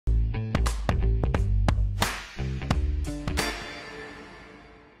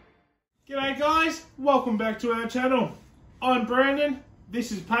guys, welcome back to our channel. I'm Brandon,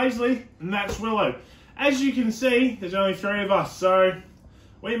 this is Paisley, and that's Willow. As you can see, there's only three of us, so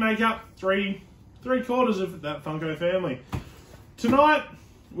we make up three quarters of that Funko family. Tonight,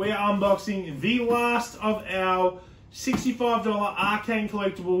 we are unboxing the last of our $65 Arcane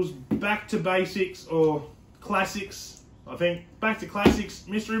Collectables Back to Basics, or Classics, I think, Back to Classics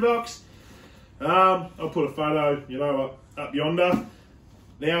mystery box. I'll put a photo, you know what, up yonder.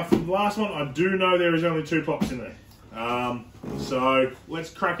 Now, for the last one, I do know there is only 2 pops in there. So, let's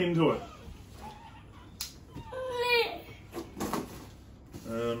crack into it.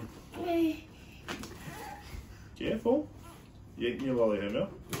 Careful. You're eating your lolly here, Mel.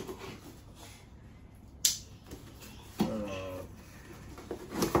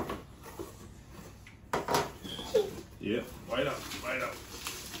 Yeah, wait up.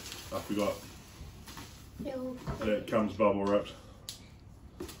 I forgot. It comes bubble wrapped.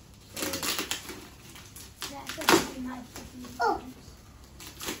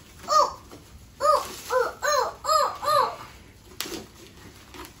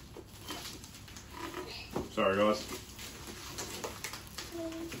 Sorry, guys.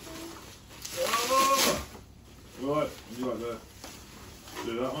 Oh! Right, would you like to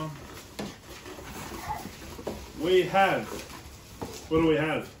do that one? We have. What do we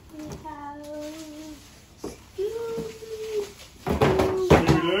have? We have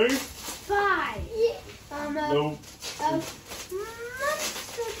Scooby-Doo. 5. Nope.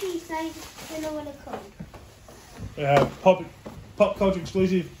 Cookies, I don't know what it's called. We have pop culture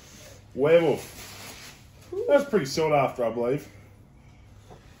exclusive Werewolf. That was pretty sought after, I believe,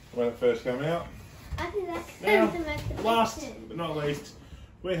 when it first came out. I think that's Now, the most last but not least,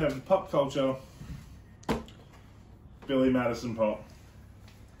 we have pop culture Billy Madison Pop.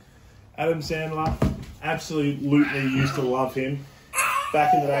 Adam Sandler, absolutely used to love him.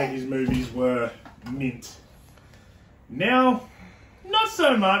 Back in the day, his movies were mint. Now, not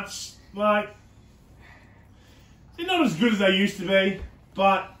so much. Like, they're not as good as they used to be,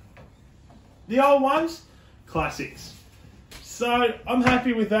 but the old ones, classics. So, I'm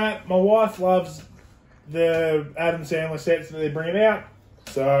happy with that. My wife loves the Adam Sandler sets that they're bringing out,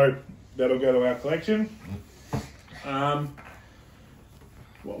 so that'll go to our collection.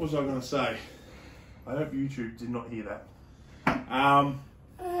 What was I going to say? I hope YouTube did not hear that.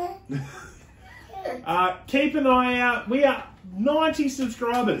 Keep an eye out. We are 90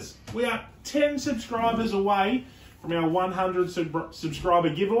 subscribers. We are 10 subscribers away from our 100 subscriber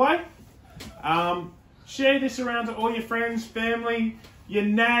giveaway. Share this around to all your friends, family, your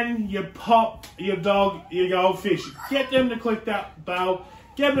nan, your pop, your dog, your goldfish. Get them to click that bell.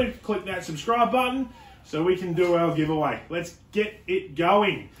 Get them to click that subscribe button so we can do our giveaway. Let's get it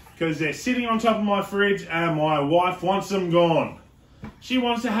going, because they're sitting on top of my fridge and my wife wants them gone. She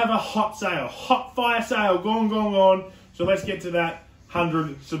wants to have a hot sale, hot fire sale, gone. So let's get to that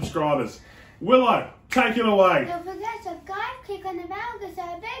 100 subscribers. Willow, take it away. Don't forget to subscribe, click on the bell, because they're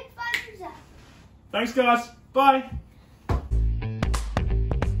a big thumbs up. Thanks, guys. Bye.